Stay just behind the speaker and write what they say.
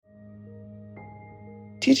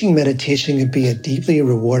Teaching meditation can be a deeply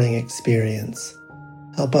rewarding experience.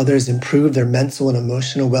 Help others improve their mental and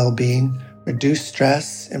emotional well-being, reduce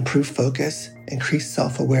stress, improve focus, increase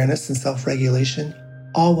self-awareness and self-regulation,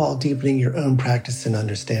 all while deepening your own practice and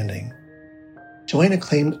understanding. Join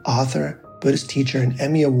acclaimed author, Buddhist teacher, and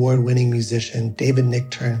Emmy Award-winning musician David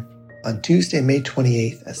Nichtern on Tuesday, May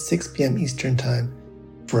 28th at 6 p.m. Eastern Time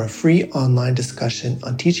for a free online discussion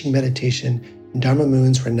on teaching meditation in Dharma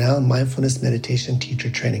Moon's renowned mindfulness meditation teacher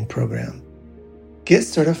training program. Get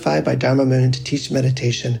certified by Dharma Moon to teach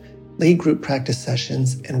meditation, lead group practice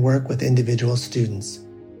sessions, and work with individual students.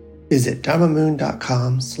 Visit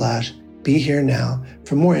dharmamoon.com/BeHereNow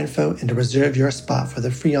for more info and to reserve your spot for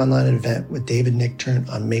the free online event with David Nichtern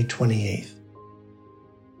on May 28th.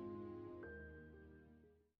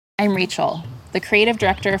 I'm Rachel, the creative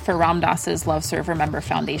director for Ram Dass's Love Serve Remember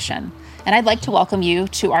Foundation, and I'd like to welcome you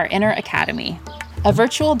to our Inner Academy, a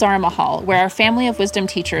virtual Dharma hall where our family of wisdom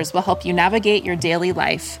teachers will help you navigate your daily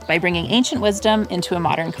life by bringing ancient wisdom into a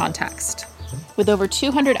modern context. With over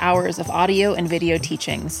 200 hours of audio and video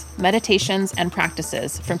teachings, meditations, and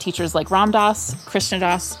practices from teachers like Ram Dass, Krishna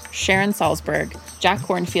Das, Sharon Salzberg, Jack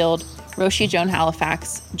Kornfield, Roshi Joan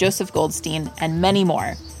Halifax, Joseph Goldstein, and many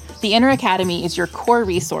more, the Inner Academy is your core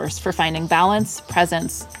resource for finding balance,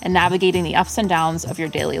 presence, and navigating the ups and downs of your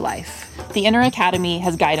daily life. The Inner Academy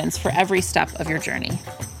has guidance for every step of your journey.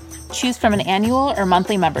 Choose from an annual or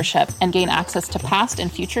monthly membership and gain access to past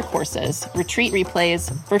and future courses, retreat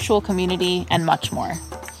replays, virtual community, and much more.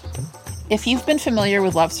 If you've been familiar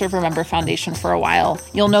with Love Serve Remember Foundation for a while,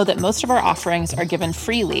 you'll know that most of our offerings are given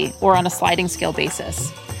freely or on a sliding scale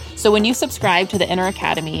basis. So when you subscribe to the Inner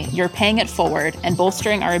Academy, you're paying it forward and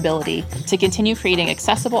bolstering our ability to continue creating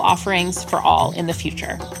accessible offerings for all in the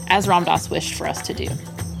future, as Ram Dass wished for us to do.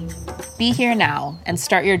 Be here now and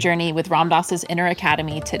start your journey with Ram Dass's Inner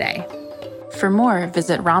Academy today. For more,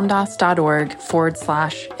 visit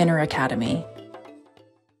ramdass.org/Inner Academy.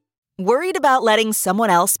 Worried about letting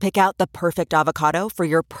someone else pick out the perfect avocado for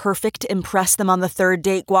your perfect impress them on the third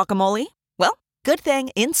date guacamole? Well, good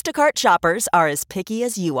thing Instacart shoppers are as picky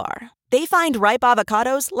as you are. They find ripe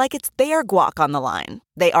avocados like it's their guac on the line.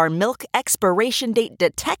 They are milk expiration date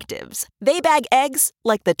detectives. They bag eggs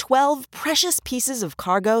like the 12 precious pieces of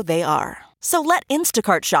cargo they are. So let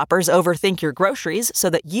Instacart shoppers overthink your groceries so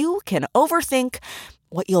that you can overthink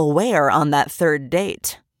what you'll wear on that third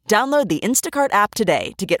date. Download the Instacart app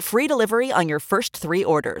today to get free delivery on your first 3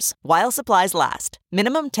 orders, while supplies last.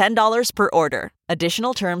 Minimum $10 per order.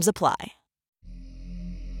 Additional terms apply.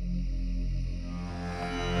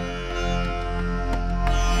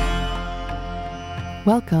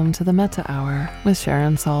 Welcome to the Metta Hour with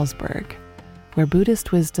Sharon Salzberg, where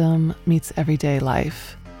Buddhist wisdom meets everyday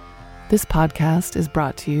life. This podcast is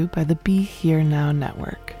brought to you by the Be Here Now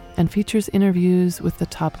Network and features interviews with the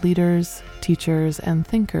top leaders, teachers, and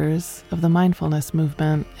thinkers of the mindfulness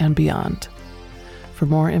movement and beyond. For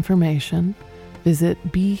more information, visit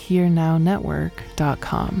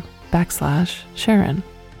BeHereNowNetwork.com/Sharon.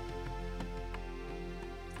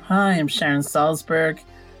 Hi, I'm Sharon Salzberg,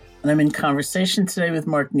 and I'm in conversation today with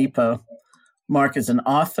Mark Nepo. Mark is an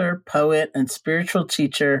author, poet, and spiritual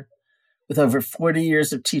teacher with over 40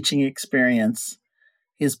 years of teaching experience.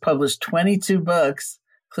 He has published 22 books,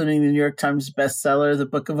 including the New York Times bestseller, The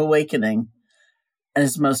Book of Awakening, and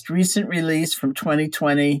his most recent release from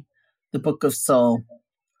 2020, The Book of Soul.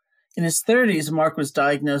 In his 30s, Mark was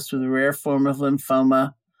diagnosed with a rare form of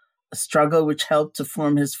lymphoma, a struggle which helped to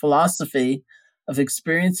form his philosophy of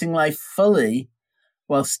experiencing life fully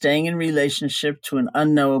while staying in relationship to an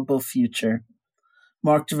unknowable future.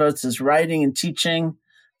 Mark devotes his writing and teaching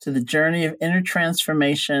to the journey of inner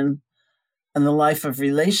transformation and the life of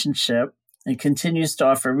relationship, and continues to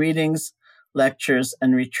offer readings, lectures,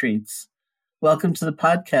 and retreats. Welcome to the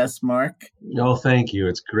podcast, Mark. Oh, thank you.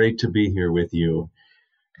 It's great to be here with you.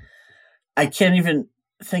 I can't even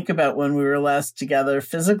think about when we were last together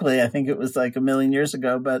physically. I think it was like a million years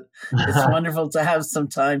ago, but it's wonderful to have some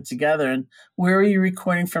time together. And where are you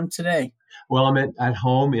recording from today? Well, I'm at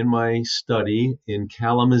home in my study in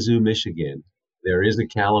Kalamazoo, Michigan. There is a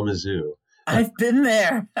Kalamazoo. I've been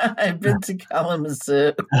there. I've been to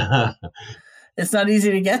Kalamazoo. It's not easy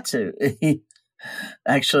to get to.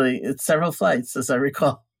 Actually, it's several flights, as I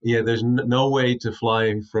recall. Yeah, there's no way to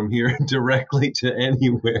fly from here directly to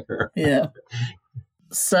anywhere. Yeah.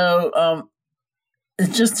 So,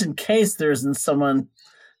 just in case there isn't someone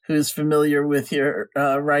who's familiar with your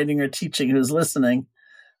writing or teaching who's listening,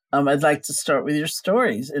 I'd like to start with your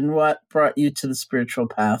stories and what brought you to the spiritual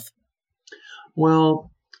path. Well,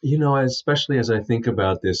 especially as I think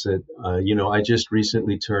about this, I just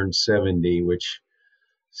recently turned 70, which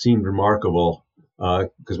seemed remarkable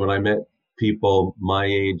Because when I met people my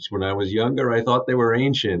age when I was younger, I thought they were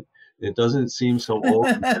ancient. It doesn't seem so old.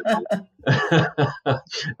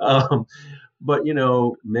 But,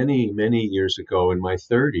 many years ago in my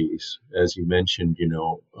 30s, as you mentioned, it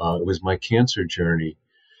was my cancer journey.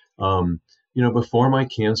 Before my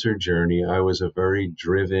cancer journey, I was a very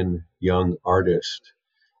driven young artist.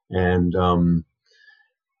 And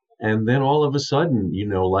then all of a sudden,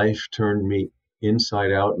 life turned me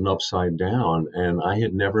inside out and upside down. And I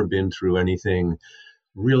had never been through anything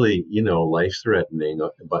really, life threatening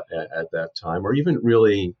but at that time, or even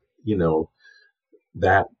really,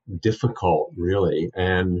 that difficult, really.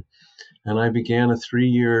 And I began a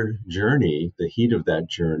 3-year journey, the heat of that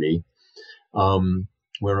journey,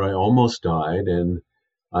 where I almost died. And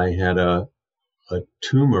I had a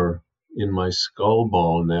tumor in my skull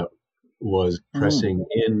bone that was pressing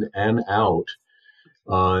in and out.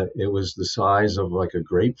 It was the size of like a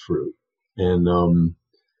grapefruit.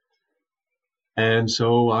 And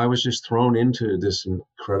so I was just thrown into this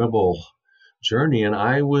incredible journey, and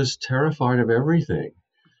I was terrified of everything.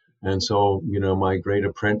 And so, my great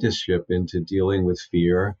apprenticeship into dealing with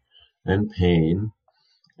fear and pain.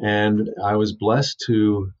 And I was blessed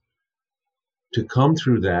to come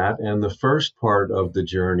through that. And the first part of the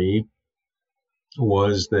journey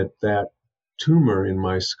was that tumor in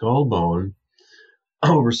my skull bone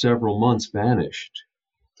over several months vanished.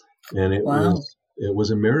 And it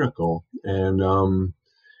was a miracle. And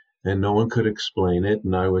no one could explain it.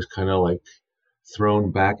 And I was kind of like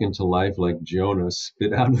thrown back into life like Jonah,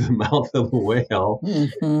 spit out of the mouth of a whale.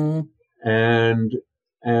 Mm-hmm.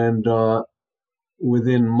 And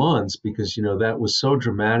within months, because, that was so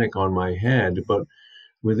dramatic on my head, but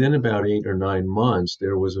within about 8 or 9 months,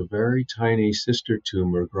 there was a very tiny sister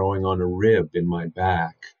tumor growing on a rib in my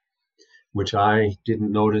back, which I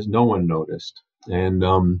didn't notice. No one noticed. And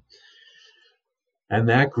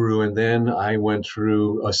that grew. And then I went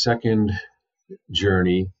through a second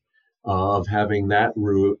journey of having that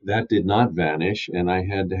did not vanish, and I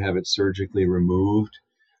had to have it surgically removed.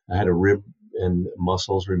 I had a rib and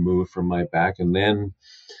muscles removed from my back, and then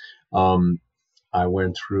I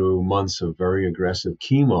went through months of very aggressive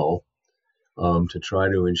chemo to try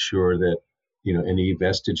to ensure that any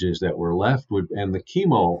vestiges that were left and the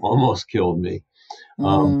chemo almost killed me.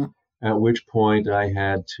 At which point I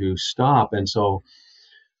had to stop, and so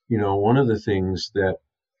one of the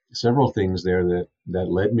several things there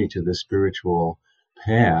that led me to the spiritual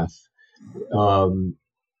path. One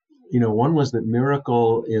was that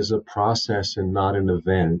miracle is a process and not an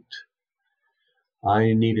event.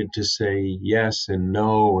 I needed to say yes and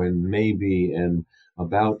no and maybe and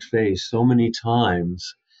about face so many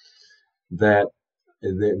times that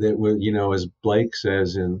as Blake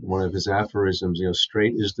says in one of his aphorisms,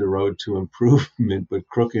 straight is the road to improvement, but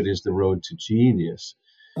crooked is the road to genius.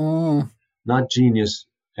 Not genius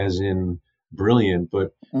as in brilliant,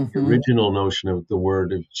 but the original notion of the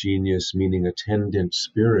word of genius meaning attendant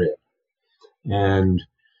spirit. And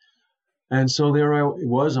so there I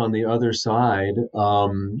was on the other side.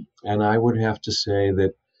 And I would have to say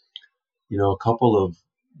that, a couple of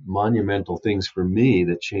monumental things for me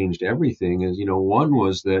that changed everything is, one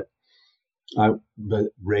was that I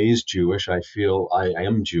raised Jewish. I feel I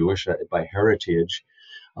am Jewish by heritage.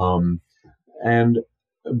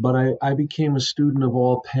 But I became a student of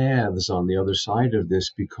all paths on the other side of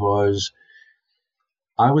this because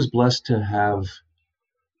I was blessed to have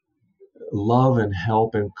love and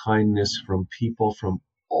help and kindness from people from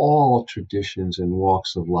all traditions and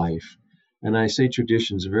walks of life. And I say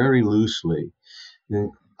traditions very loosely,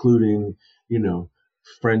 including,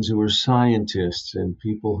 friends who were scientists and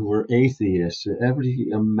people who were atheists, every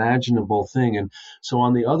imaginable thing. And so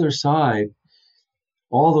on the other side,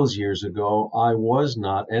 all those years ago, I was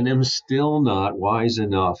not and am still not wise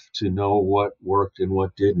enough to know what worked and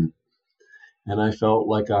what didn't. And I felt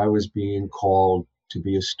like I was being called to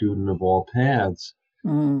be a student of all paths.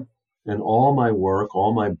 And all my work,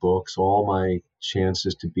 all my books, all my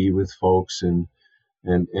chances to be with folks and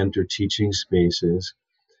enter teaching spaces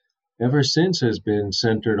ever since has been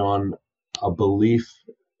centered on a belief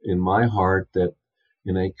in my heart that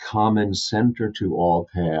in a common center to all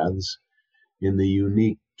paths, in the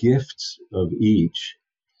unique gifts of each,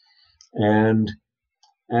 and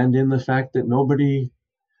in the fact that nobody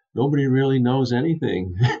really knows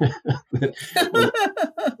anything.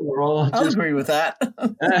 I'll agree with that.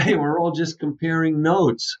 We're all just comparing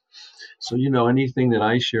notes. So, anything that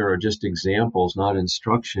I share are just examples, not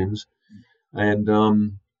instructions. And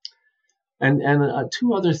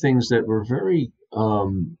two other things that were very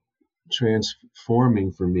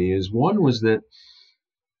transforming for me is one was that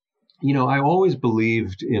I always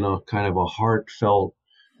believed in a kind of a heartfelt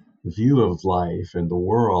view of life and the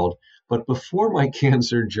world. But before my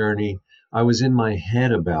cancer journey, I was in my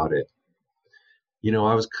head about it.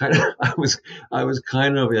 I was kind of, I was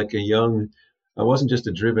kind of like I wasn't just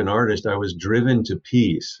a driven artist. I was driven to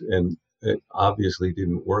peace, and it obviously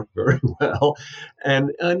didn't work very well,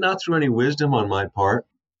 and not through any wisdom on my part,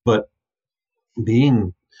 but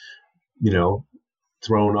being, you know,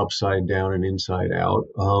 thrown upside down and inside out.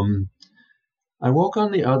 I woke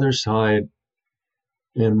on the other side,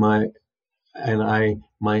 and my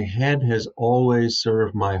head has always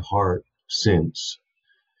served my heart since.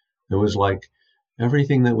 It was like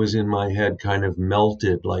everything that was in my head kind of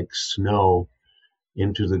melted like snow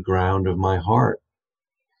into the ground of my heart,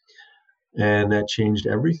 and that changed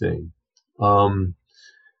everything. Um,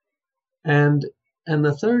 and and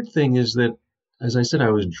the third thing is that, as I said,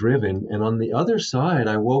 I was driven, and on the other side,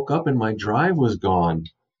 I woke up and my drive was gone,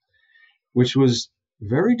 which was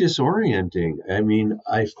very disorienting. I mean,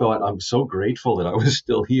 I thought I'm so grateful that I was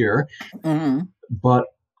still here, Mm-hmm. but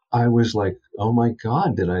I was like, oh my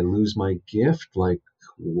God, did I lose my gift? Like,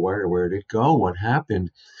 where did it go? What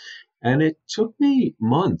happened? And it took me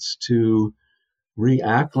months to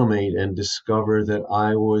reacclimate and discover that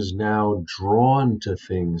I was now drawn to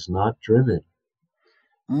things, not driven.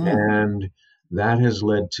 And that has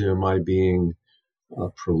led to my being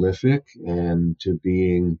prolific and to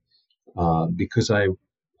being, because I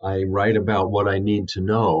write about what I need to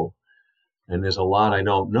know. And there's a lot I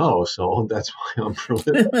don't know, so that's why I'm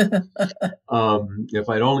prolific. If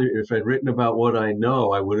I'd written about what I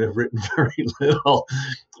know, I would have written very little.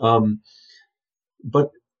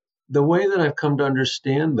 But the way that I've come to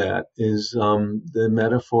understand that is the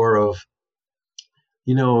metaphor of,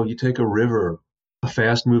 you take a river, a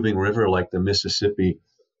fast-moving river like the Mississippi,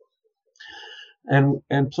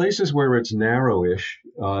 and places where it's narrowish,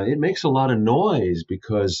 it makes a lot of noise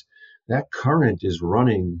because that current is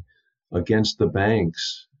running against the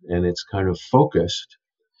banks and it's kind of focused.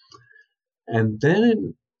 And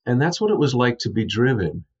that's what it was like to be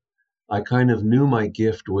driven. I kind of knew my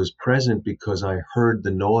gift was present because I heard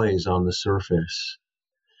the noise on the surface.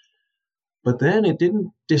 But then it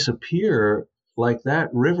didn't disappear like that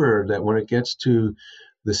river, that when it gets to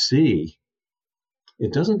the sea,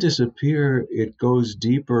 it doesn't disappear. It goes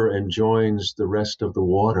deeper and joins the rest of the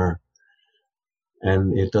water,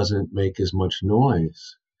 and it doesn't make as much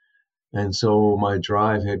noise. And so my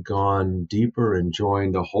drive had gone deeper and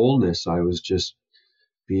joined a wholeness I was just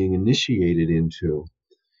being initiated into.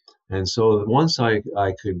 And so once I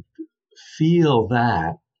could feel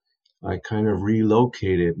that, I kind of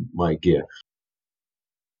relocated my gift.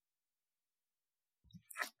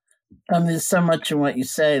 There's so much in what you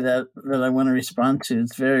say that I want to respond to.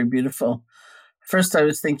 It's very beautiful. First, I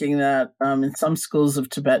was thinking that in some schools of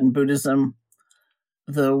Tibetan Buddhism,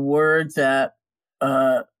 the word that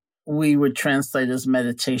we would translate as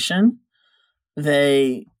meditation,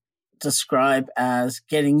 they describe as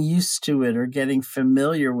getting used to it or getting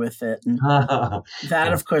familiar with it. And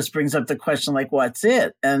that, of course, brings up the question, like, what's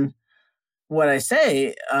it? And what I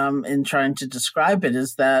say in trying to describe it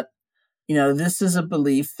is that, this is a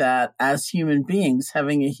belief that as human beings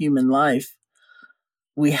having a human life,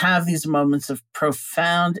 we have these moments of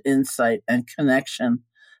profound insight and connection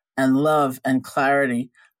and love and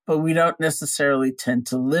clarity, but we don't necessarily tend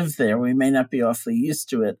to live there. We may not be awfully used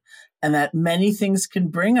to it. And that many things can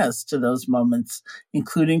bring us to those moments,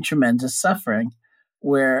 including tremendous suffering,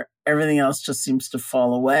 where everything else just seems to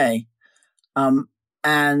fall away.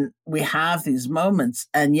 And we have these moments,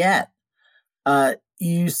 and yet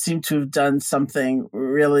you seem to have done something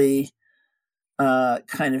really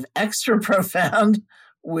kind of extra profound,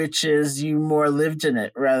 which is you more lived in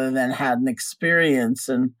it rather than had an experience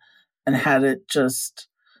and had it just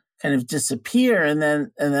kind of disappear, and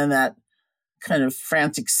then that kind of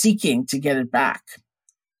frantic seeking to get it back.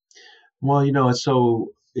 Well, it's so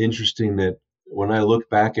interesting that when I look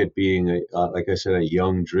back at being, like I said, a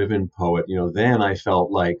young, driven poet, then I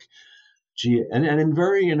felt like, gee, and in a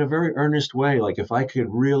very earnest way, like if I could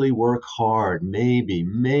really work hard,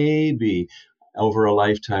 maybe over a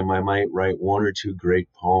lifetime, I might write one or two great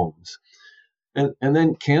poems. And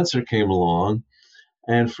then cancer came along,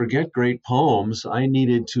 and forget great poems, I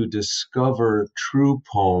needed to discover true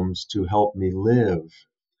poems to help me live.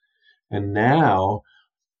 And now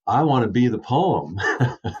I want to be the poem.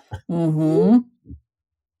 Mm-hmm.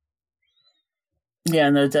 Yeah,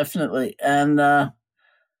 no, definitely. And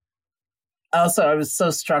also, I was so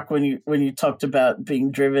struck when you talked about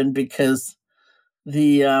being driven, because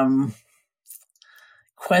the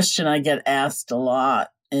question I get asked a lot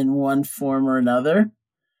in one form or another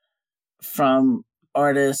from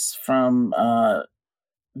artists, from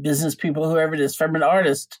business people, whoever it is, from an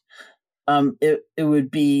artist, it would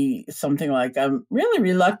be something like, I'm really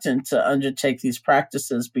reluctant to undertake these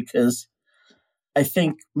practices because I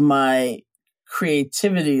think my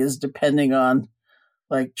creativity is depending on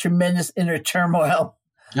like tremendous inner turmoil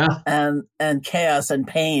and chaos and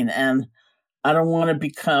pain. And I don't want to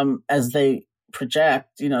become, as they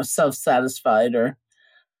project, self-satisfied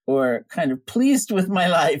or kind of pleased with my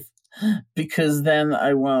life, because then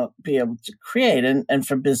I won't be able to create. And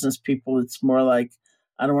for business people, it's more like,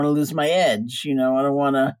 I don't want to lose my edge. I don't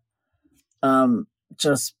want to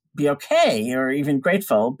just be okay or even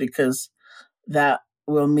grateful, because that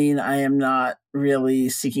will mean I am not really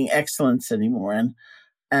seeking excellence anymore. And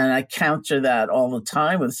I counter that all the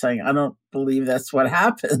time with saying, I don't believe that's what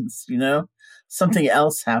happens. Something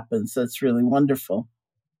else happens that's really wonderful.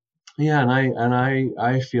 Yeah, and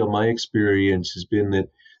I feel my experience has been that,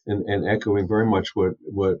 and echoing very much what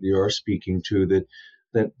you're speaking to,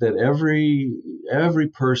 that every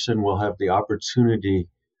person will have the opportunity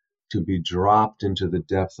to be dropped into the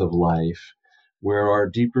depth of life, where our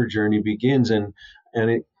deeper journey begins, and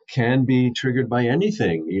it can be triggered by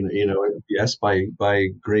anything, yes, by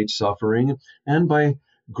great suffering and by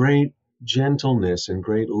great gentleness and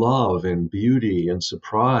great love and beauty and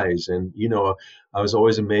surprise. And I was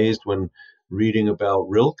always amazed when reading about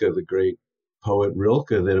Rilke, the great poet Rilke,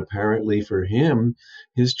 that apparently for him,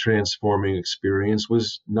 his transforming experience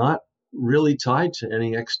was not really tied to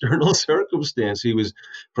any external circumstance. He was,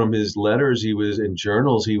 from his letters, he was in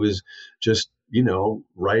journals, he was just,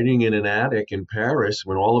 writing in an attic in Paris,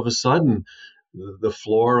 when all of a sudden the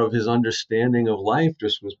floor of his understanding of life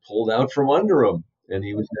just was pulled out from under him, and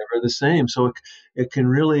he was never the same. So it can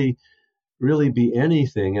really, really be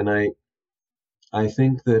anything. And I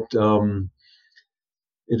think that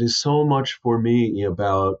it is so much for me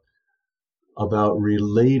about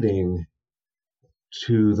relating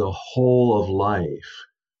to the whole of life,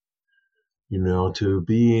 to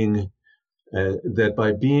being that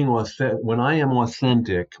by being authentic, when I am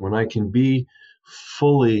authentic, when I can be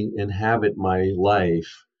fully inhabit my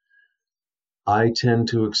life, I tend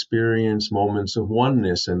to experience moments of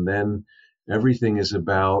oneness, and then everything is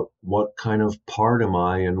about what kind of part am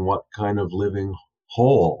I and what kind of living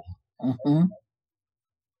whole. Mm-hmm.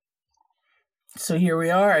 So here we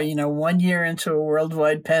are, 1 year into a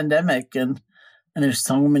worldwide pandemic, and there's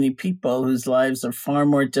so many people whose lives are far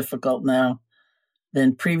more difficult now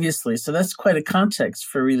than previously. So that's quite a context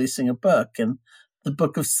for releasing a book. And the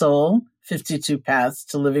Book of Soul, 52 Paths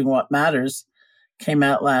to Living What Matters, came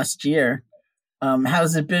out last year.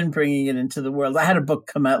 How's it been bringing it into the world? I had a book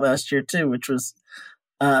come out last year too, which was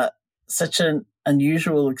such an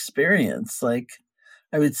unusual experience. Like,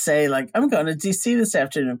 I would say, like, I'm going to DC this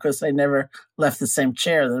afternoon. Of course, I never left the same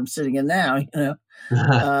chair that I'm sitting in now,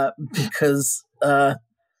 because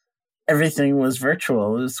everything was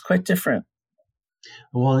virtual. It was quite different.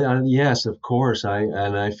 Well, yes, of course.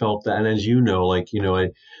 I felt that, and as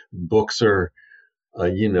books are,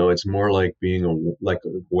 it's more like being a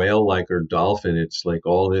whale, or dolphin. It's like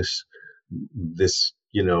all this,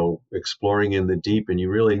 exploring in the deep, and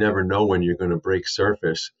you really never know when you're going to break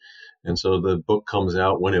surface. And so the book comes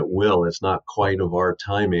out when it will. It's not quite of our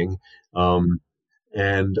timing, and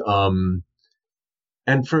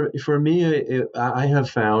for me, I have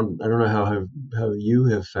found, I don't know how you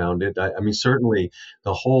have found it. I mean, certainly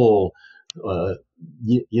the whole, I've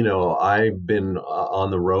been on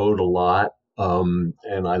the road a lot, and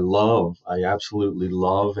I absolutely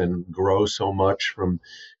love and grow so much from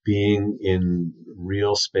being in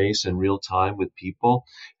real space and real time with people.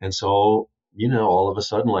 And so, all of a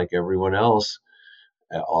sudden, like everyone else,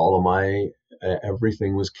 all of my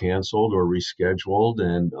everything was canceled or rescheduled,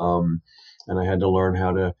 and I had to learn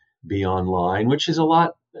how to be online, which is a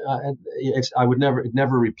lot. It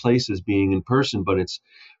never replaces being in person, but it's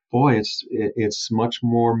much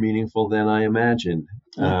more meaningful than I imagined.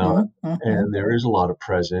 And there is a lot of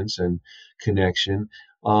presence and connection.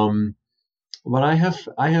 But I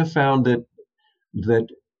have found that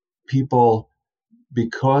people,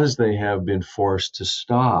 because they have been forced to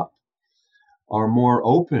stop, are more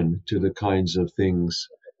open to the kinds of things.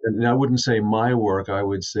 And I wouldn't say my work, I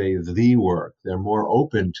would say the work. They're more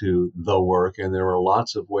open to the work, and there are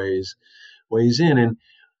lots of ways in. And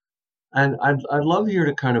I'd love you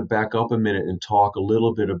to kind of back up a minute and talk a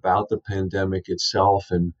little bit about the pandemic itself,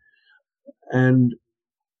 and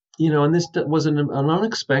this was an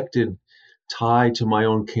unexpected tie to my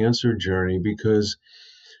own cancer journey, because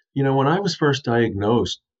when I was first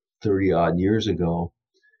diagnosed 30 odd years ago,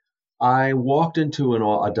 I walked into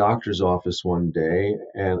a doctor's office one day,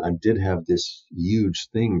 and I did have this huge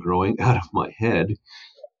thing growing out of my head,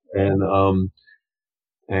 and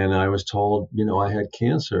I was told, I had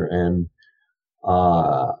cancer,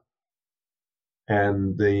 uh,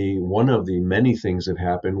 and the one of the many things that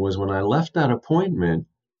happened was when I left that appointment,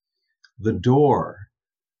 the door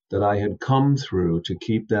that I had come through to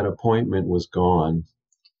keep that appointment was gone.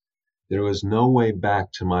 There was no way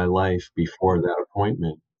back to my life before that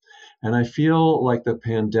appointment. And I feel like the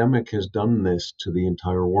pandemic has done this to the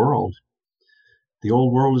entire world. The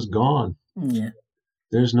old world is gone. Yeah.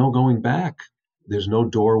 There's no going back. There's no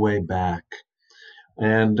doorway back.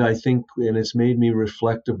 And I think, and it's made me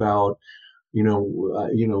reflect about, if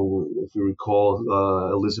you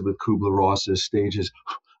recall Elizabeth Kubler-Ross's stages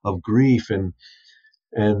of grief, and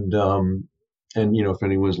if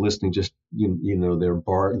anyone's listening, just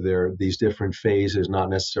they're these different phases, not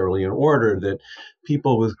necessarily in order, that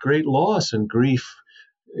people with great loss and grief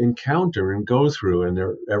encounter and go through, and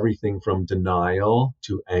they're everything from denial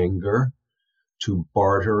to anger to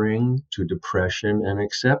bartering to depression and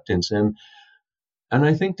acceptance. And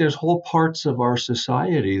I think there's whole parts of our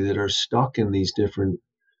society that are stuck in these different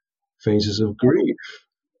phases of grief.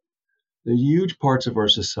 There are huge parts of our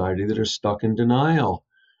society that are stuck in denial.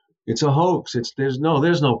 It's a hoax. There's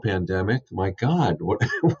no pandemic. My God, what?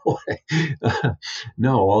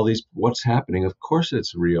 No, all these, what's happening? Of course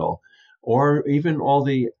it's real. Or even all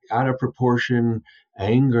the out of proportion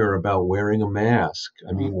anger about wearing a mask.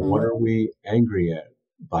 I mean, what are we angry at?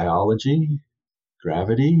 Biology?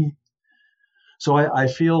 Gravity? So I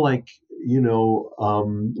feel like,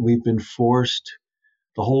 we've been forced,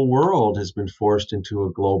 the whole world has been forced into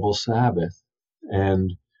a global Sabbath,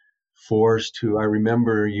 and forced to, I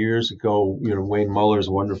remember years ago, Wayne Muller's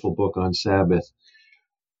wonderful book on Sabbath,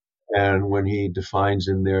 and when he defines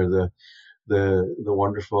in there the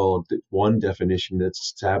wonderful one definition that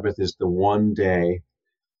Sabbath is the one day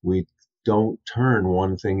we don't turn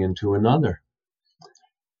one thing into another.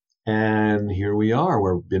 And here we are,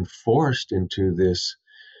 we've been forced into this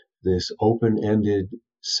open-ended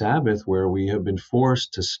Sabbath where we have been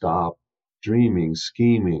forced to stop dreaming,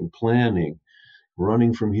 scheming, planning,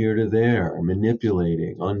 running from here to there,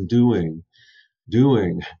 manipulating, undoing,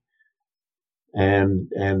 doing,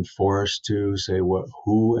 and forced to say,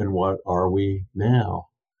 who and what are we now?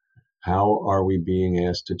 How are we being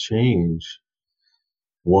asked to change?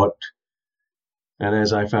 And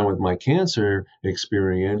as I found with my cancer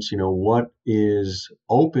experience, what is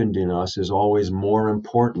opened in us is always more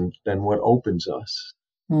important than what opens us.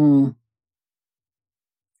 Well,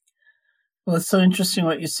 it's so interesting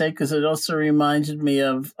what you say, because it also reminded me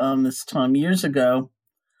of this time years ago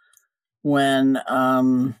when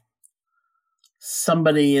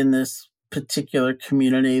somebody in this particular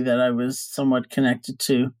community that I was somewhat connected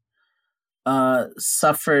to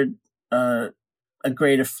suffered a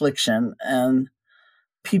great affliction, and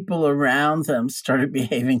people around them started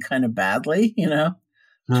behaving kind of badly,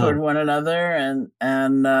 toward one another.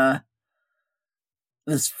 And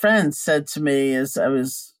this friend said to me, as I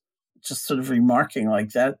was just sort of remarking like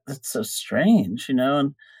that's so strange,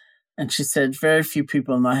 and she said, very few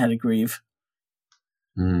people know how to grieve,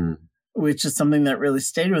 which is something that really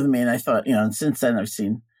stayed with me. And I thought, and since then I've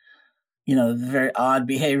seen, the very odd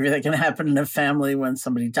behavior that can happen in a family when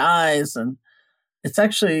somebody dies. And it's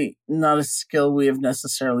actually not a skill we have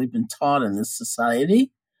necessarily been taught in this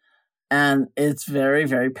society. And it's very,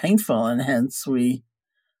 very painful. And hence we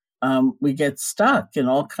get stuck in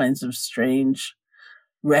all kinds of strange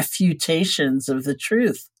refutations of the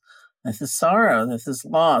truth, that the sorrow, that there's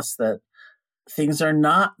loss, that things are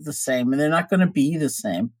not the same and they're not going to be the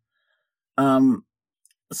same.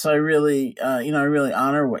 So I really, I really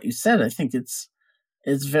honor what you said. I think it's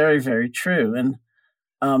very, very true. And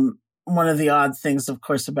one of the odd things, of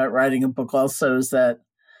course, about writing a book also is that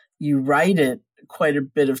you write it quite a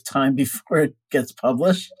bit of time before it gets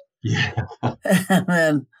published. Yeah. And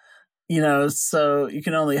then, so you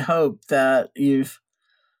can only hope that you've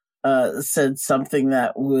said something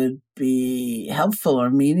that would be helpful or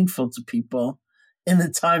meaningful to people in the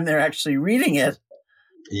time they're actually reading it.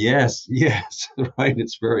 Yes, right.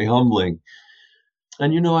 It's very humbling.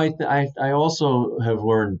 And, I also have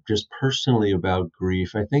learned just personally about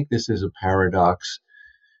grief. I think this is a paradox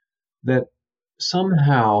that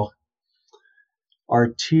somehow our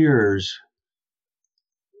tears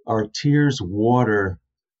water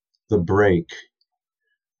the break.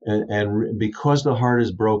 And because the heart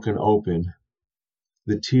is broken open,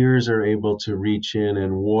 the tears are able to reach in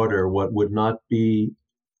and water what would not be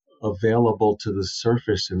available to the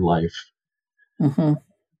surface in life.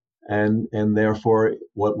 and therefore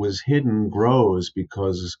what was hidden grows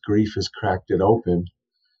because grief has cracked it open.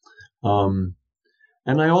 And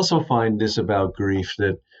I also find this about grief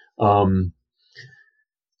that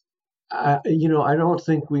I don't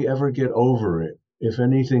think we ever get over it. If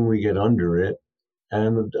anything, we get under it.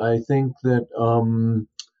 And I think that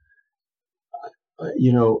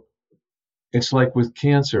it's like with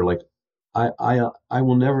cancer. Like I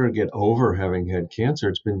will never get over having had cancer.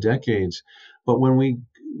 It's been decades. But when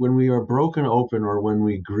we are broken open or when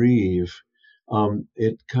we grieve,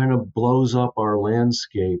 it kind of blows up our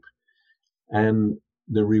landscape. And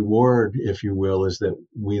the reward, if you will, is that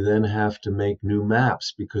we then have to make new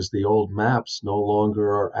maps because the old maps no longer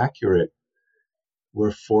are accurate.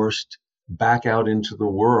 We're forced back out into the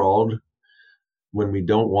world when we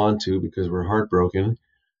don't want to because we're heartbroken.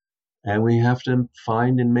 And we have to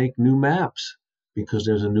find and make new maps because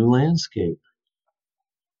there's a new landscape.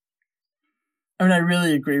 I mean, I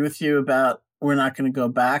really agree with you about we're not going to go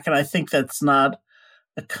back. And I think that's not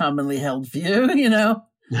a commonly held view, and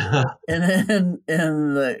in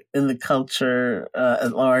the culture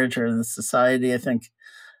at large or in the society. I think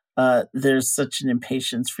there's such an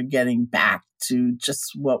impatience for getting back to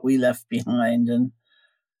just what we left behind. And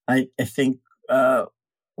I think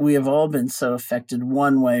we have all been so affected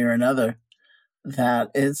one way or another that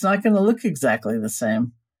it's not going to look exactly the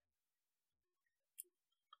same.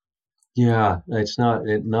 Yeah, it's not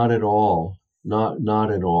at all.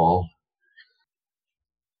 Not at all.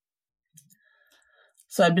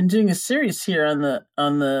 So I've been doing a series here on the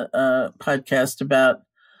podcast about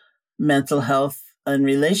mental health and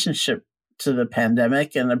relationship to the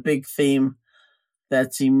pandemic, and a big theme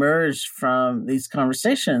that's emerged from these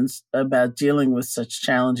conversations about dealing with such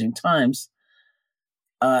challenging times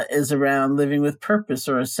is around living with purpose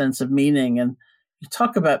or a sense of meaning. And you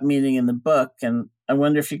talk about meaning in the book, and I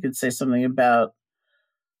wonder if you could say something about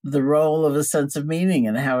the role of a sense of meaning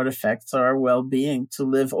and how it affects our well-being to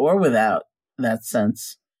live or without that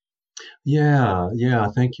sense. Yeah.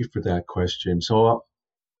 Thank you for that question. So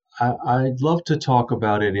I'd love to talk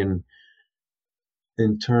about it in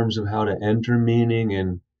terms of how to enter meaning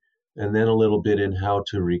and then a little bit in how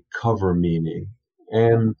to recover meaning.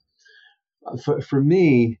 And for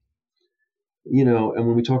me, and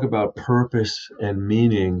when we talk about purpose and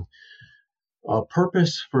meaning,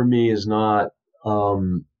 purpose for me is not,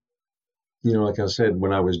 like I said,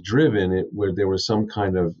 when I was driven, there was some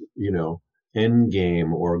kind of, end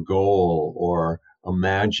game or goal or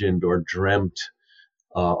imagined or dreamt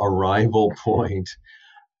arrival point.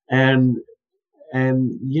 And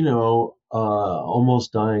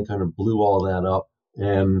almost dying kind of blew all that up.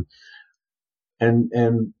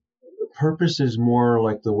 And purpose is more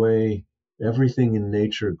like the way everything in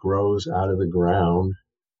nature grows out of the ground,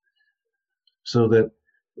 so that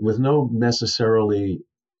with no necessarily,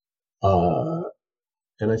 and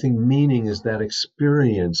I think meaning is that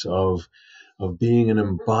experience of being an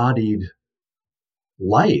embodied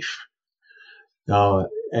life.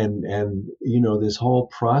 And this whole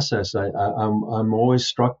process, I'm always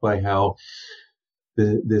struck by how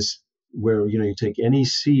where you take any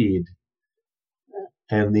seed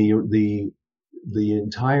and the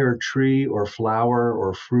entire tree or flower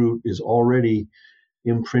or fruit is already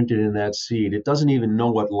imprinted in that seed. It doesn't even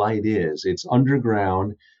know what light is. It's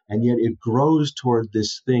underground, and yet it grows toward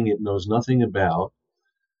this thing it knows nothing about,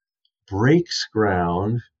 breaks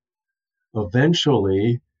ground.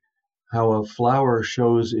 Eventually, how a flower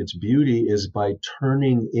shows its beauty is by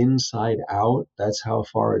turning inside out. That's how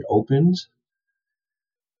far it opens.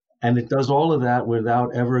 And it does all of that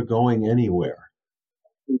without ever going anywhere.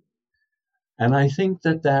 And I think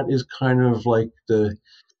that is kind of like a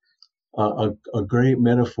great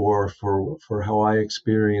metaphor for how I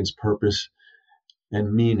experience purpose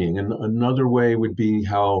and meaning. And another way would be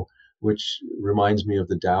which reminds me of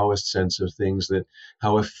the Taoist sense of things, that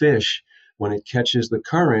how a fish, when it catches the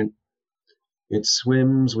current, it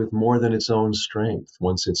swims with more than its own strength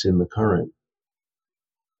once it's in the current.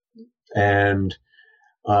 And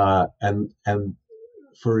for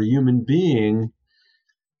a human being,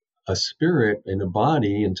 a spirit in a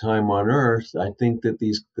body in time on earth, I think that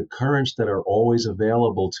the currents that are always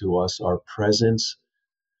available to us are presence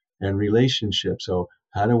and relationship. So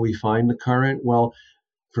how do we find the current? Well,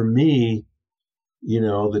 for me,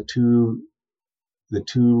 the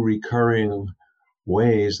two recurring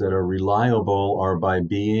ways that are reliable are by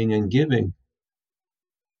being and giving.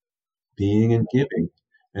 Being and giving.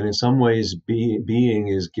 And in some ways, being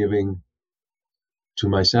is giving to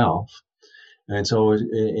myself. And so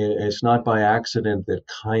it's not by accident that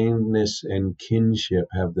kindness and kinship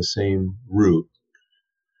have the same root.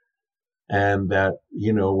 And that,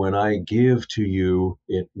 when I give to you,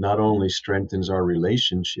 it not only strengthens our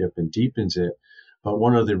relationship and deepens it, but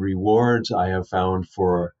one of the rewards I have found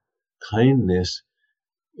for kindness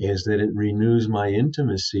is that it renews my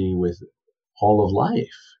intimacy with all of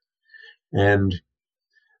life. And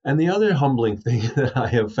the other humbling thing that I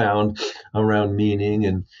have found around meaning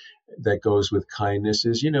and that goes with kindness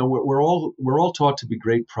is, we're all taught to be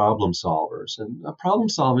great problem solvers, and problem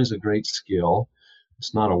solving is a great skill.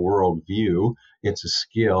 It's not a worldview. It's a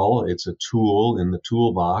skill. It's a tool in the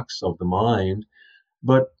toolbox of the mind.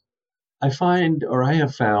 But I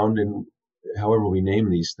have found, and however we name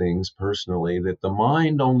these things personally, that the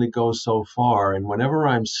mind only goes so far. And whenever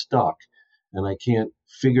I'm stuck and I can't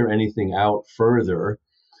figure anything out further,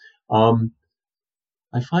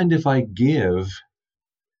 I find if I give,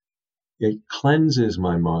 it cleanses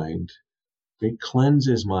my mind. It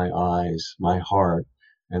cleanses my eyes, my heart.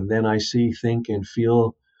 And then I see, think, and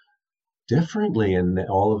feel differently. And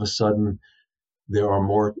all of a sudden, there are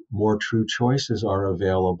more true choices are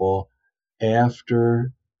available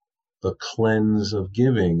after the cleanse of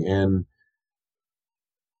giving.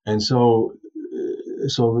 And so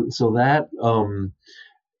that,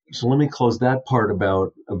 so let me close that part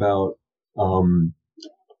about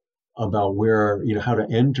where, how to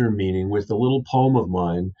enter meaning with a little poem of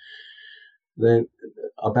mine that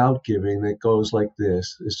about giving that goes like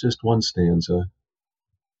this. It's just one stanza.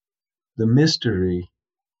 The mystery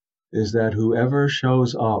is that whoever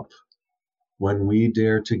shows up when we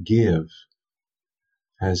dare to give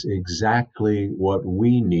has exactly what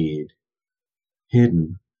we need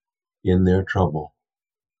hidden in their trouble.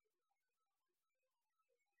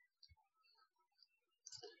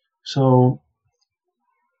 So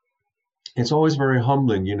it's always very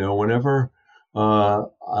humbling, whenever I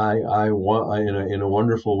in a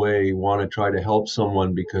wonderful way want to try to help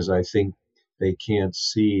someone because I think they can't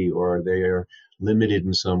see or they are limited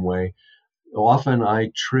in some way. Often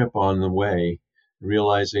I trip on the way,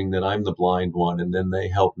 realizing that I'm the blind one, and then they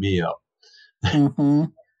help me up. Mm-hmm.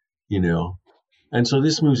 And so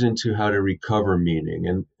this moves into how to recover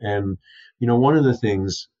meaning. And one of the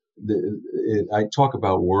things I talk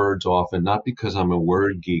about words often, not because I'm a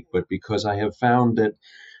word geek, but because I have found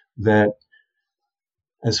that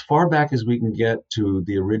as far back as we can get to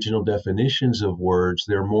the original definitions of words,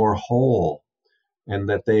 they're more whole, and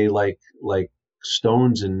that they like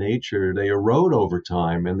stones in nature, they erode over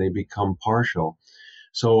time and they become partial.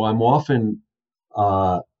 So I'm often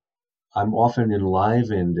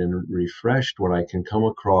enlivened and refreshed when I can come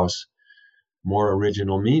across more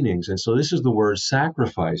original meanings. And so this is the word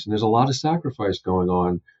sacrifice. And there's a lot of sacrifice going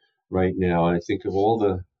on right now. And I think of all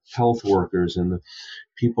the health workers and the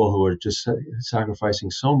people who are just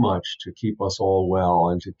sacrificing so much to keep us all well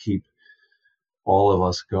and to keep all of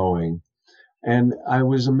us going. And I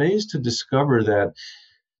was amazed to discover that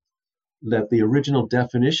the original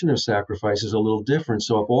definition of sacrifice is a little different.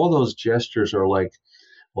 So if all those gestures are like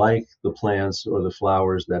the plants or the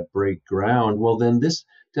flowers that break ground, well, then this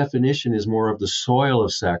definition is more of the soil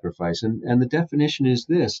of sacrifice. And the definition is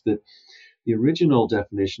this, that the original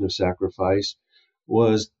definition of sacrifice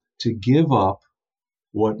was to give up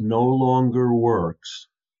what no longer works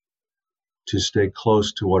to stay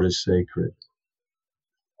close to what is sacred.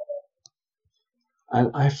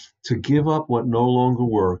 To give up what no longer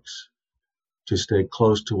works to stay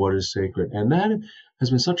close to what is sacred. And that has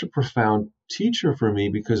been such a profound teacher for me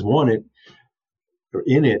because all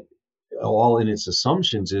in its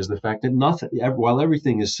assumptions is the fact that while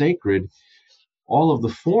everything is sacred, all of the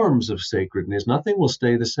forms of sacredness, nothing will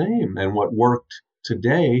stay the same. And what worked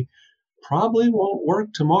today probably won't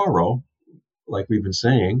work tomorrow, like we've been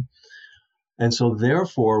saying. And so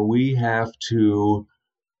therefore we have to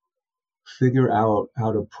figure out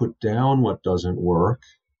how to put down what doesn't work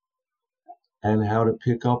and how to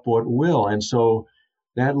pick up what will. And so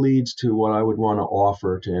that leads to what I would want to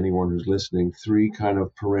offer to anyone who's listening, 3 kind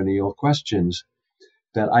of perennial questions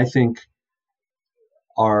that I think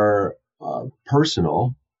are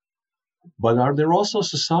personal, but they're also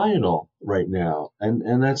societal right now.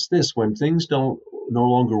 And that's this: when things no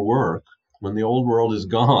longer work, when the old world is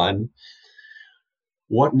gone,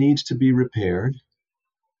 what needs to be repaired?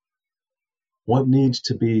 What needs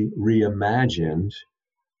to be reimagined?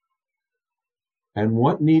 And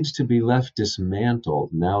what needs to be left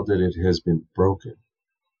dismantled now that it has been broken?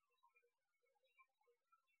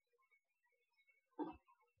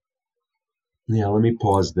 Yeah, let me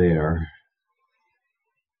pause there.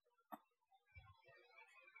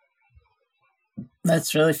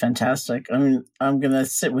 That's really fantastic. I mean, I'm going to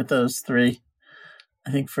sit with those 3,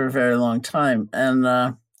 I think, for a very long time. And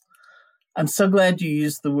I'm so glad you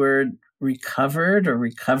used the word recovered or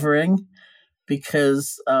recovering,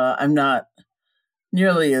 because I'm not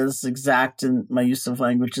nearly as exact in my use of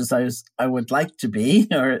language as I would like to be,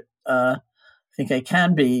 or think I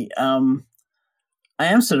can be. I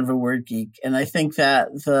am sort of a word geek, and I think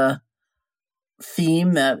that the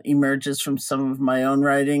theme that emerges from some of my own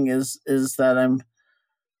writing is that I'm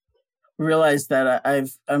realized that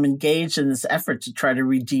I'm engaged in this effort to try to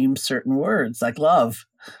redeem certain words like love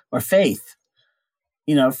or faith,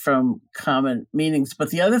 from common meanings. But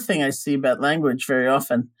the other thing I see about language very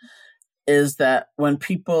often is that when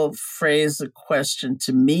people phrase a question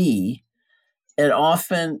to me, it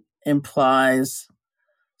often implies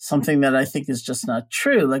something that I think is just not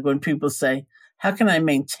true. Like when people say, how can I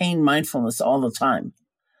maintain mindfulness all the time?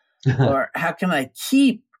 Or how can I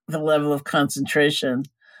keep the level of concentration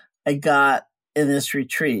I got in this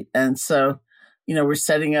retreat? And so, we're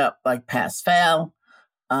setting up like pass fail.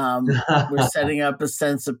 We're setting up a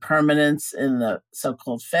sense of permanence in the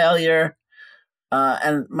so-called failure.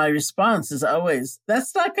 And my response is always,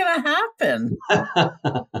 that's not going to happen.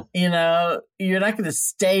 You're not going to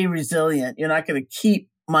stay resilient. You're not going to keep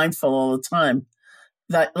mindful all the time.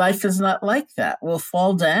 That life is not like that. We'll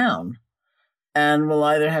fall down and we'll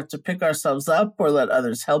either have to pick ourselves up or let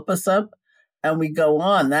others help us up. And we go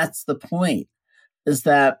on. That's the point, is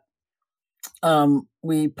that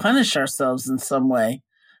we punish ourselves in some way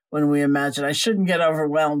when we imagine I shouldn't get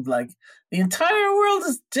overwhelmed. Like the entire world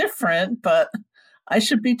is different, but I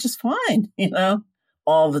should be just fine,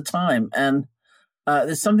 all the time. And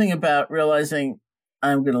there's something about realizing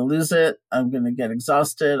I'm going to lose it. I'm going to get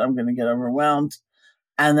exhausted. I'm going to get overwhelmed.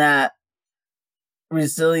 And that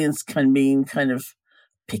resilience can mean kind of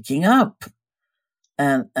picking up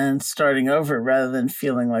and starting over rather than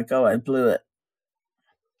feeling like, oh, I blew it.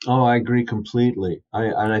 Oh, I agree completely.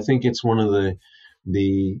 I think it's one of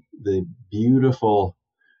the beautiful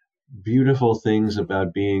things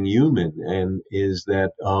about being human, and is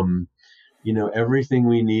that everything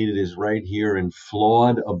we need is right here in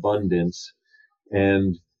flawed abundance,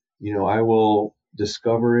 and I will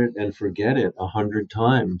discover it and forget it 100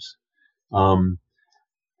 times,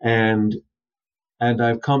 and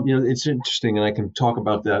I've come, it's interesting, and I can talk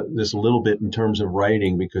about this a little bit in terms of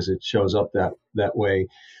writing, because it shows up that way.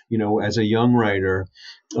 As a young writer,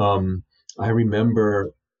 I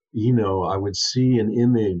remember, I would see an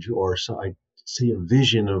image, or I'd see a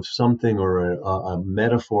vision of something, or a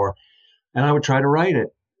metaphor, and I would try to write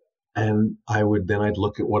it. And I'd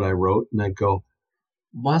look at what I wrote and I'd go,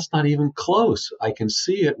 well, that's not even close. I can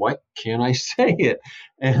see it. Why can't I say it?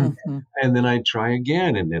 And then I'd try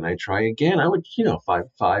again, and then I'd try again. I would,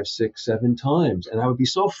 5, 6, 7 times, and I would be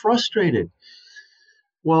so frustrated.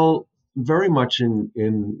 Well, very much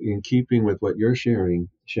in keeping with what you're sharing,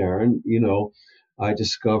 Sharon, I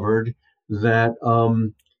discovered that,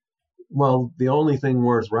 the only thing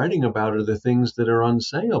worth writing about are the things that are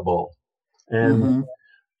unsayable. And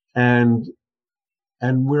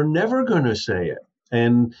we're never going to say it.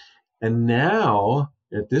 And now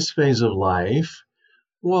at this phase of life,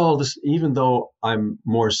 even though I'm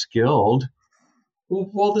more skilled,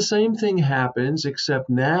 the same thing happens, except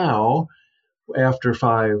now, after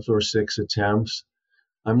 5 or 6 attempts,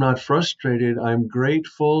 I'm not frustrated. I'm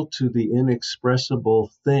grateful to the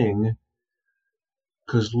inexpressible thing,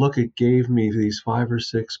 because look, it gave me these 5 or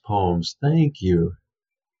 6 poems. Thank you.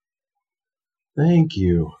 Thank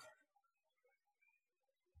you.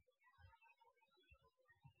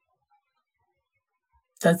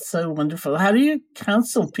 That's so wonderful. How do you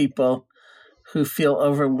counsel people who feel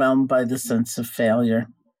overwhelmed by the sense of failure?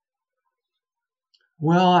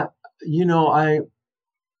 Well,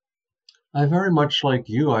 I very much like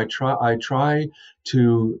you. I try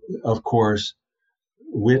to, of course,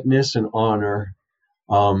 witness and honor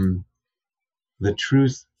the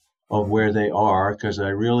truth of where they are, because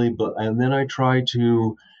and then I try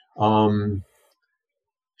to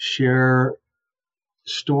share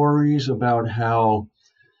stories about how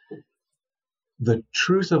the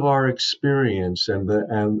truth of our experience and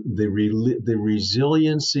the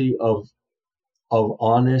resiliency of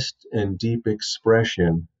honest and deep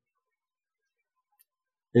expression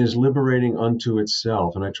is liberating unto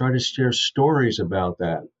itself. And I try to share stories about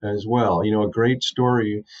that as well. A great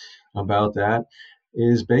story about that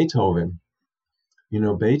is Beethoven.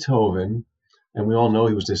 Beethoven, and we all know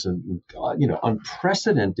he was this,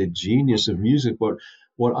 unprecedented genius of music. But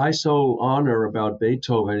what I so honor about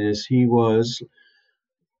Beethoven is he was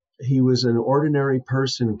an ordinary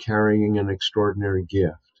person carrying an extraordinary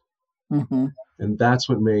gift. And that's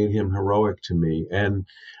what made him heroic to me. And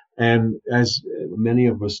as many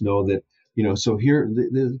of us know that, so here,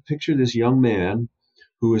 picture this young man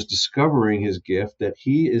who is discovering his gift, that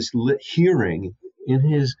he is hearing in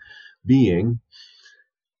his being,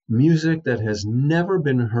 music that has never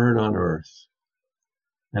been heard on earth.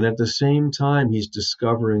 And at the same time, he's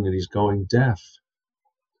discovering that he's going deaf.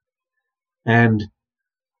 And,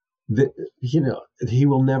 he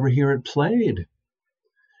will never hear it played.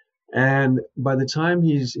 And by the time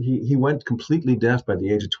he went completely deaf by the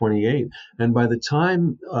age of 28. And by the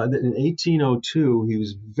time in 1802, he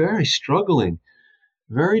was very struggling,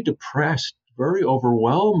 very depressed, very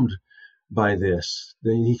overwhelmed by this.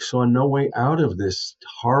 He saw no way out of this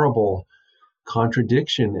horrible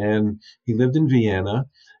contradiction. And he lived in Vienna,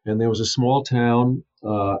 and there was a small town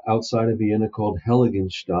outside of Vienna called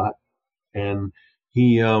Heiligenstadt. And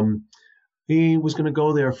he was going to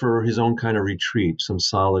go there for his own kind of retreat, some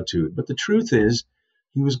solitude. But the truth is,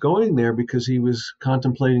 he was going there because he was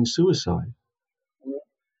contemplating suicide.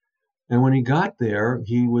 And when he got there,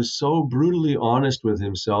 he was so brutally honest with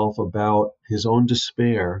himself about his own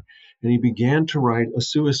despair, and he began to write a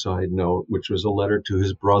suicide note, which was a letter to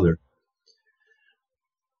his brother.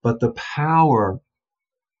 But the power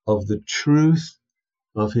of the truth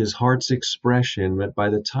of his heart's expression, that by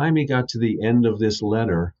the time he got to the end of this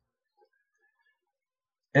letter,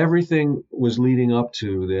 everything was leading up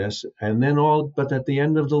to this, but at the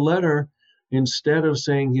end of the letter, instead of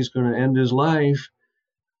saying he's going to end his life,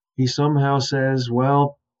 he somehow says,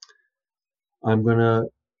 well, I'm going to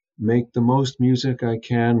make the most music I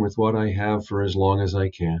can with what I have for as long as I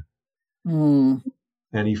can. Mm.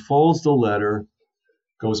 And he folds the letter,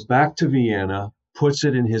 goes back to Vienna, puts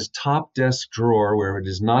it in his top desk drawer where it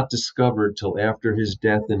is not discovered till after his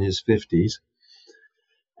death in his 50s.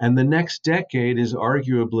 And the next decade is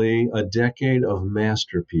arguably a decade of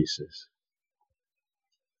masterpieces.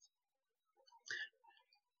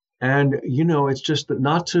 And, it's just that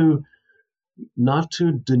not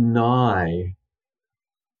to deny,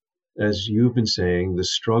 as you've been saying, the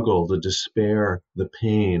struggle, the despair, the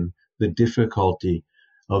pain, the difficulty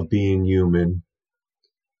of being human,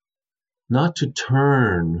 not to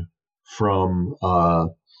turn from,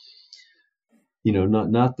 not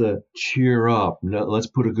the cheer up, let's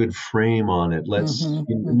put a good frame on it,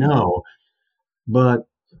 no, but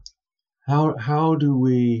how do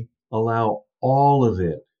we allow all of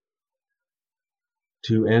it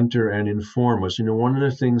to enter and inform us? One of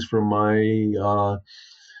the things from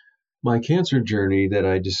my cancer journey that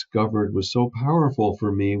I discovered was so powerful for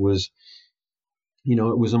me was,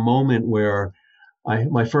 it was a moment where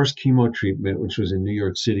my first chemo treatment, which was in New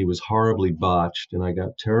York City, was horribly botched, and I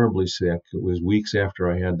got terribly sick. It was weeks after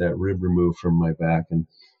I had that rib removed from my back, and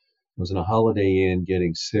I was in a Holiday Inn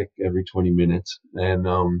getting sick every 20 minutes. And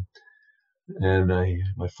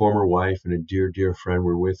my former wife and a dear, dear friend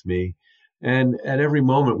were with me. And at every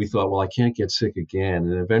moment we thought, well, I can't get sick again.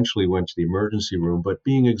 And eventually went to the emergency room, but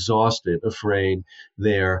being exhausted, afraid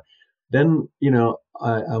there. Then,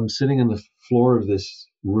 I'm sitting on the floor of this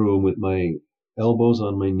room with my elbows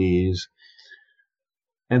on my knees,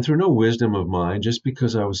 and through no wisdom of mine, just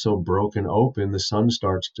because I was so broken open, the sun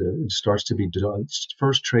starts to be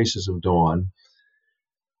first traces of dawn.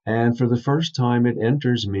 And for the first time, it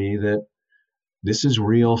enters me that this is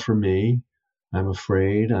real for me. I'm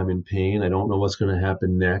afraid, I'm in pain, I don't know what's going to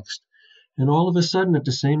happen next. And all of a sudden, at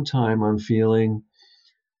the same time, I'm feeling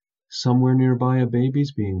somewhere nearby a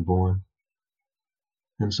baby's being born.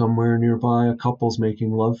 And somewhere nearby a couple's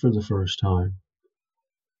making love for the first time.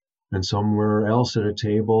 And somewhere else at a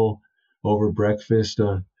table over breakfast,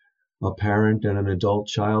 a parent and an adult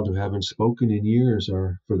child who haven't spoken in years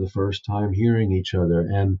are for the first time hearing each other.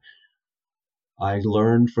 And I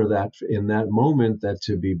learned in that moment that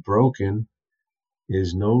to be broken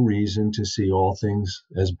is no reason to see all things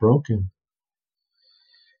as broken.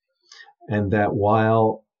 And that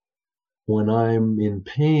when I'm in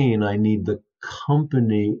pain, I need the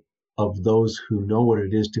company of those who know what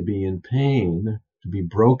it is to be in pain, to be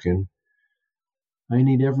broken. I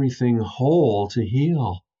need everything whole to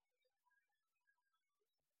heal.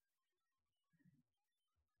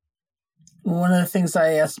 One of the things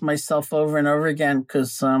I asked myself over and over again,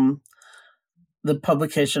 because the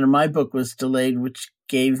publication of my book was delayed, which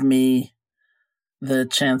gave me the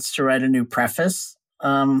chance to write a new preface.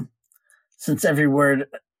 Since every word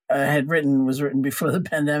I had written was written before the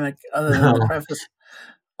pandemic, other than the preface.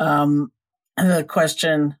 And the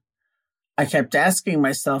question I kept asking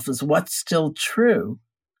myself is, what's still true?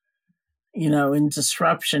 In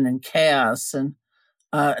disruption and chaos. And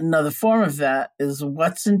another form of that is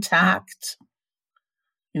what's intact?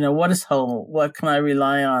 What is whole? What can I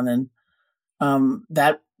rely on? And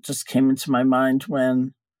that just came into my mind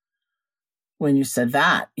when you said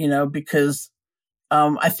that, because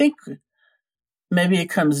I think maybe it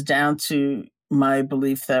comes down to my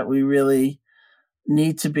belief that we really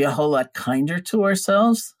need to be a whole lot kinder to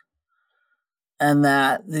ourselves, and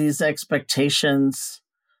that these expectations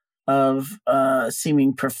of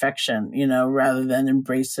seeming perfection, rather than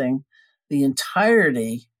embracing the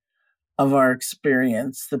entirety of our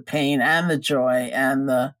experience, the pain and the joy and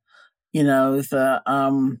the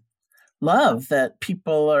love, that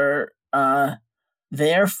people are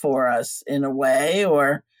there for us in a way,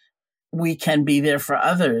 or we can be there for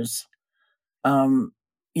others.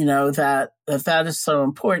 That is so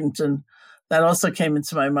important. And that also came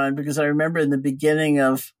into my mind because I remember in the beginning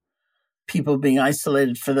of people being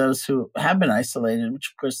isolated, for those who have been isolated,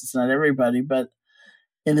 which of course is not everybody, but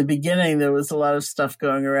in the beginning, there was a lot of stuff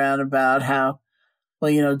going around about how,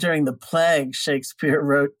 during the plague, Shakespeare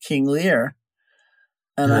wrote King Lear.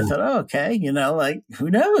 And I thought, okay,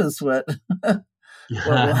 who knows what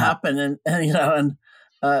will happen. And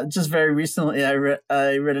just very recently, I read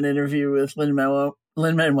an interview with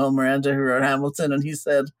Lin-Manuel Miranda, who wrote Hamilton, and he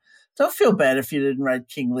said, "Don't feel bad if you didn't write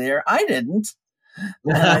King Lear. I didn't."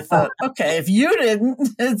 And I thought, okay, if you didn't,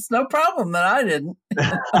 it's no problem that I didn't.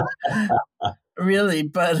 Really,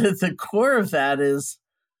 but at the core of that is,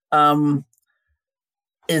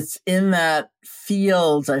 it's in that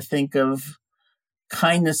field, I think, of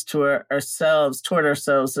kindness to toward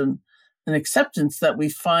ourselves, and acceptance, that we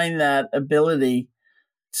find that ability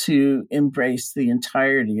to embrace the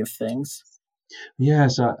entirety of things.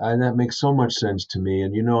 Yes, that makes so much sense to me.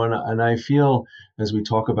 And, and I feel, as we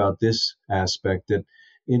talk about this aspect, that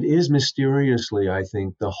it is mysteriously, I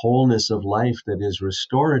think, the wholeness of life that is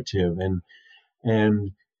restorative. And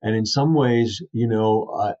in some ways,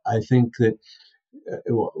 I think that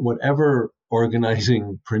whatever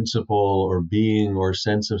organizing principle or being or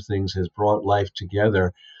sense of things has brought life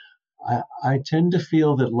together, I tend to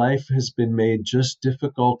feel that life has been made just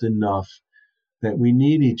difficult enough that we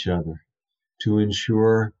need each other to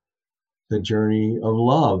ensure the journey of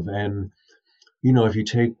love. And, if you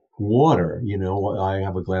take water, I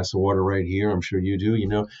have a glass of water right here. I'm sure you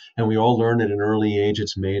do, and we all learn at an early age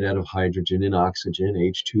it's made out of hydrogen and oxygen,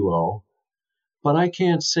 H2O. But I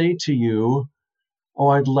can't say to you, "Oh,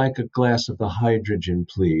 I'd like a glass of the hydrogen,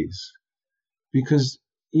 please." Because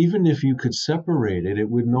even if you could separate it, it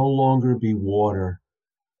would no longer be water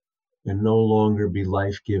and no longer be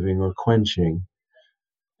life-giving or quenching.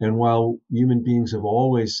 And while human beings have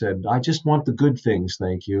always said, "I just want the good things,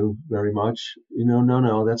 thank you very much,"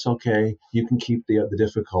 no, that's okay. You can keep the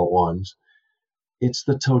difficult ones. It's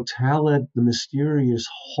the totality, the mysterious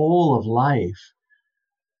whole of life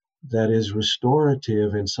that is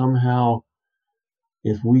restorative. And somehow,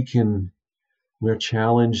 if we're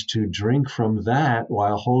challenged to drink from that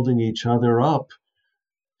while holding each other up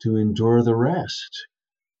to endure the rest.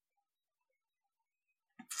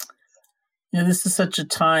 This is such a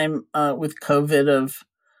time with COVID of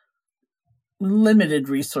limited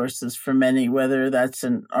resources for many, whether that's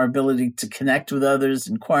in our ability to connect with others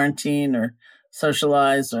in quarantine or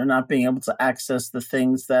socialize, or not being able to access the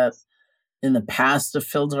things that in the past have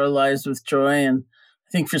filled our lives with joy. And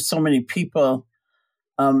I think for so many people,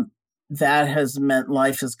 that has meant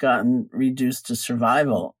life has gotten reduced to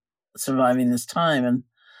surviving this time. And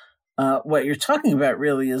what you're talking about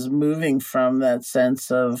really is moving from that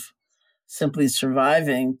sense of simply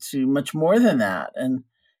surviving to much more than that. And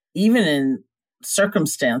even in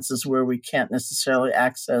circumstances where we can't necessarily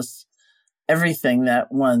access everything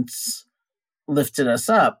that once lifted us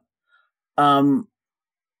up,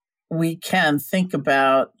 we can think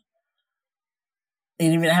about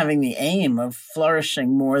and even having the aim of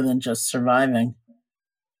flourishing more than just surviving.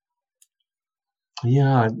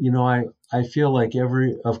 Yeah, I feel like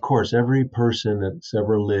every person that's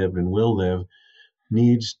ever lived and will live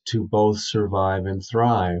needs to both survive and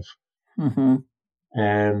thrive. Mm-hmm.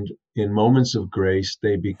 And in moments of grace,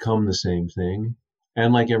 they become the same thing.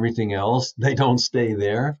 And like everything else, they don't stay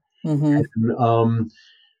there. Mm-hmm.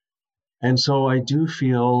 And so I do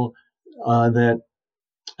feel that,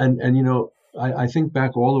 I think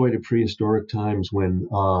back all the way to prehistoric times when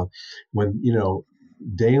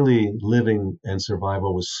daily living and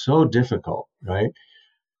survival was so difficult, right?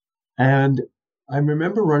 And I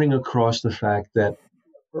remember running across the fact that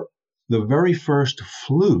the very first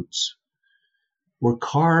flutes were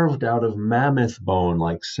carved out of mammoth bone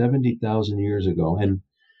like 70,000 years ago. And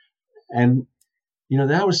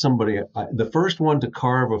that was somebody, the first one to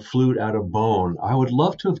carve a flute out of bone. I would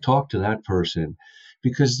love to have talked to that person,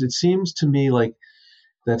 because it seems to me like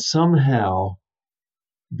that somehow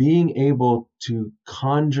being able to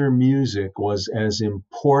conjure music was as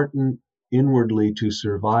important inwardly to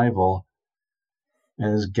survival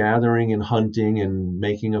as gathering and hunting and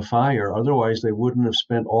making a fire. Otherwise, they wouldn't have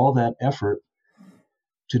spent all that effort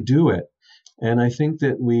to do it. And I think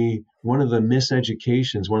that one of the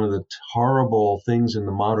miseducations, one of the horrible things in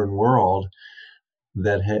the modern world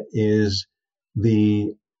that is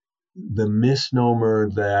the misnomer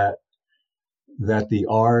that the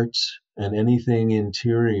arts and anything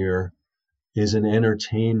interior is an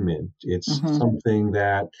entertainment. It's something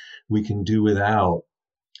that we can do without.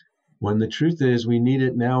 When the truth is, we need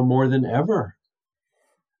it now more than ever.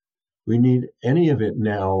 We need any of it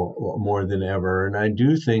now more than ever. And I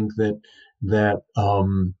do think that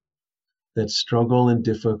struggle and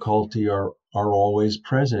difficulty are always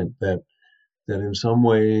present. That in some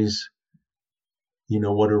ways,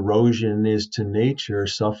 what erosion is to nature,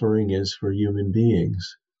 suffering is for human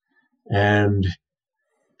beings. And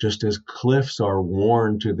just as cliffs are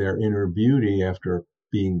worn to their inner beauty after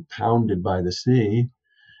being pounded by the sea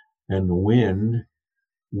and the wind,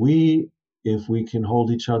 if we can hold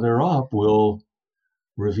each other up, will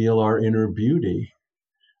reveal our inner beauty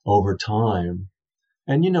over time.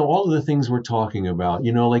 And all of the things we're talking about,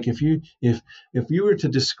 like if you were to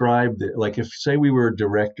describe like if say we were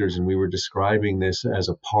directors and we were describing this as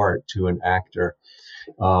a part to an actor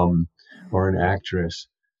or an actress,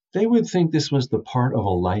 they would think this was the part of a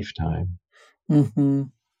lifetime. Mm-hmm.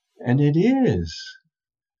 And it is.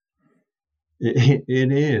 It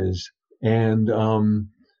is. And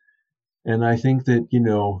I think that,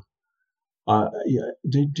 do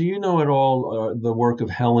you know at all the work of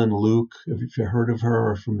Helen Luke? Have you heard of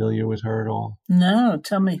her or familiar with her at all? No,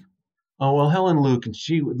 tell me. Oh, well, Helen Luke, and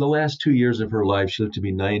the last 2 years of her life, she lived to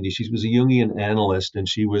be 90. She was a Jungian analyst, and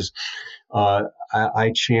she was,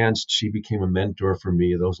 she became a mentor for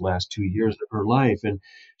me those last 2 years of her life. And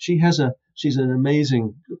she's an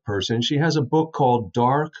amazing person. She has a book called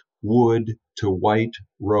Dark Wood to White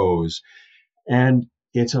Rose. And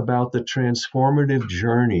it's about the transformative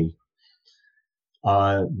journey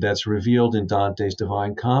that's revealed in Dante's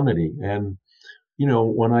Divine Comedy. And,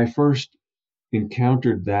 when I first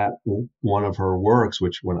encountered that one of her works,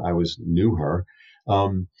 which when I knew her,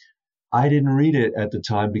 I didn't read it at the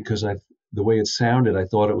time because the way it sounded, I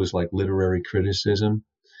thought it was like literary criticism.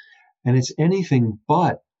 And it's anything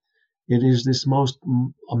but. It is this most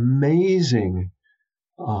amazing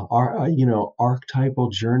archetypal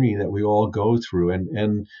journey that we all go through.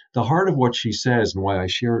 And the heart of what she says, and why I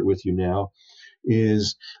share it with you now,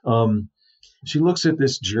 is she looks at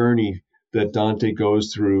this journey that Dante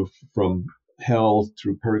goes through from hell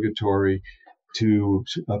through purgatory to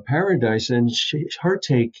paradise, and her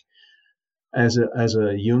take as a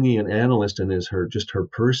Jungian analyst and as her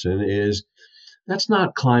person is that's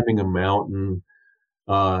not climbing a mountain,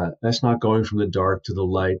 that's not going from the dark to the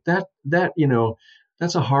light.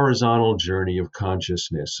 That's a horizontal journey of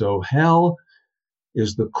consciousness. So hell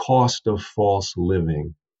is the cost of false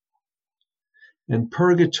living. And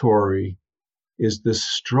purgatory is the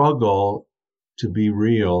struggle to be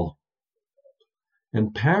real.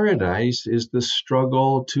 And paradise is the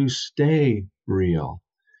struggle to stay real.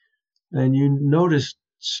 And you notice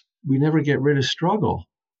we never get rid of struggle.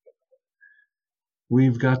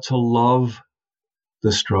 We've got to love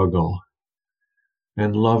the struggle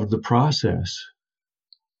and love the process.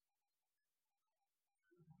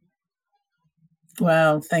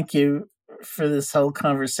 Wow, thank you for this whole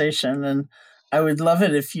conversation. And I would love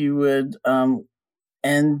it if you would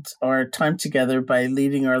end our time together by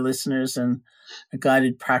leading our listeners in a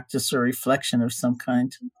guided practice or reflection of some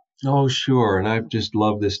kind. Oh, sure. And I've just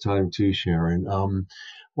loved this time too, Sharon.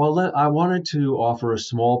 I wanted to offer a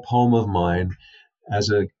small poem of mine as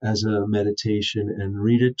a meditation and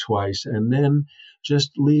read it twice, and then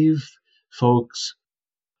just leave folks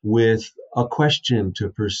with a question to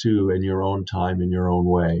pursue in your own time, in your own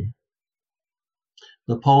way.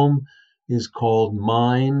 The poem is called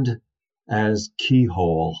Mind as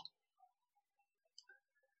Keyhole.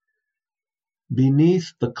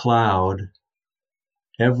 Beneath the cloud,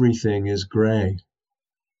 everything is gray.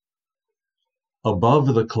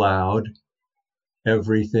 Above the cloud,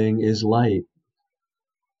 everything is light.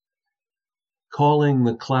 Calling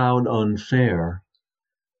the cloud unfair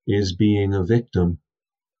is being a victim.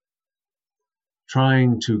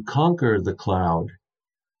 Trying to conquer the cloud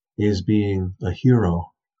is being a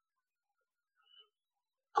hero.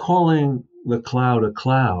 Calling the cloud a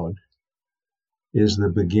cloud is the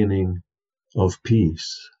beginning of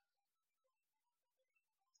peace.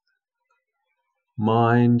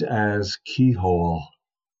 Mind as keyhole.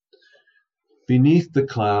 Beneath the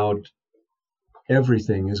cloud,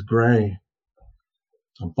 everything is gray.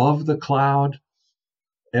 Above the cloud,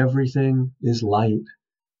 everything is light.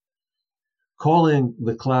 Calling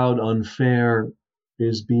the cloud unfair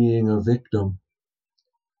is being a victim.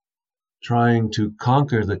 Trying to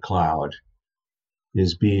conquer the cloud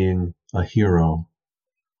is being a hero.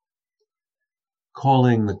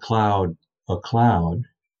 Calling the cloud a cloud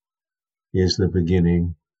is the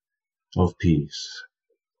beginning of peace.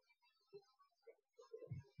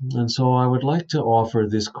 And so I would like to offer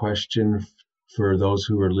this question for those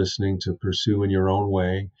who are listening to pursue in your own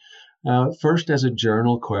way. First as a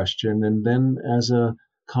journal question, and then as a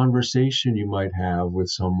conversation you might have with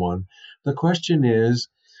someone. The question is,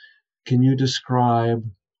 can you describe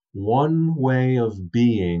one way of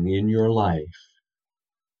being in your life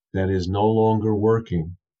that is no longer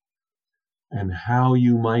working, and how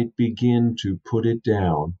you might begin to put it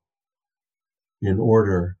down in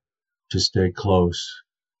order to stay close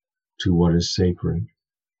to what is sacred?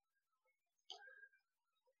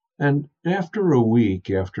 And after a week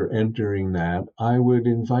after entering that, I would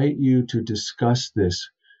invite you to discuss this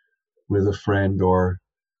with a friend or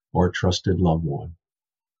trusted loved one.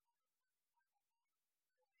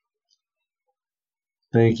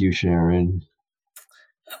 Thank you, Sharon.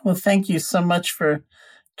 Well, thank you so much for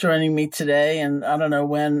joining me today. And I don't know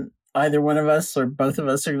when either one of us or both of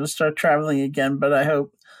us are going to start traveling again, but I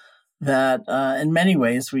hope that in many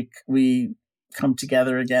ways we come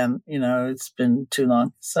together again. You know, it's been too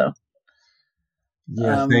long. So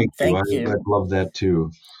yeah, thank you. I'd love that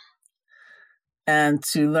too. And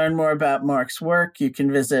to learn more about Mark's work, you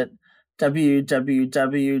can visit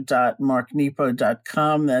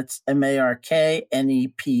www.marknepo.com. That's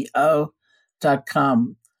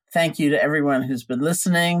MARKNEPO.com. Thank you to everyone who's been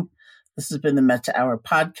listening. This has been the Metta Hour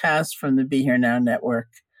podcast from the Be Here Now Network.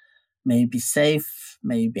 May you be safe,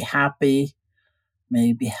 may you be happy, may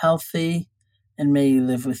you be healthy, and may you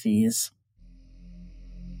live with ease.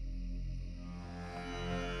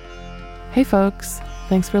 Hey folks,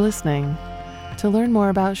 thanks for listening. To learn more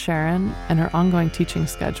about Sharon and her ongoing teaching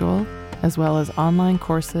schedule, as well as online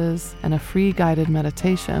courses and a free guided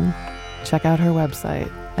meditation, check out her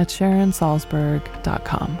website at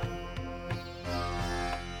SharonSalzberg.com.